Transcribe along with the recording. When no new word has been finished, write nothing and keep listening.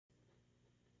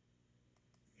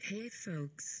Hey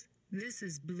folks, this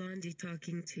is Blondie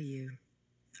talking to you.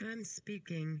 I'm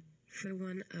speaking for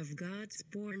one of God's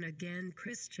born-again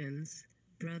Christians,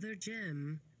 Brother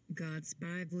Jim, God's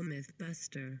Bible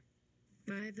Mythbuster.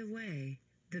 By the way,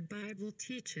 the Bible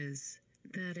teaches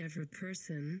that every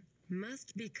person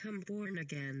must become born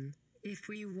again if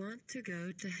we want to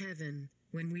go to heaven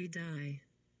when we die.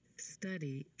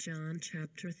 Study John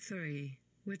chapter 3,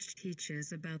 which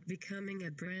teaches about becoming a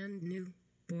brand new,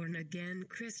 born-again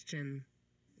Christian.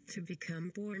 To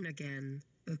become born again,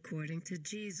 according to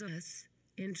Jesus,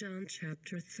 in John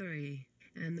chapter 3,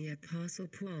 and the Apostle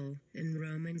Paul in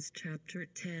Romans chapter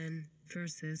 10,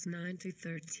 verses 9 to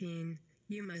 13,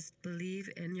 you must believe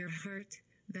in your heart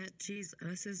that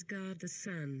Jesus is God the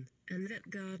Son, and that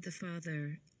God the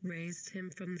Father raised him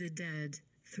from the dead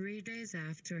 3 days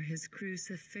after his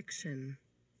crucifixion.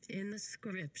 In the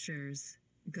scriptures,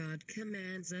 God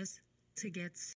commands us to get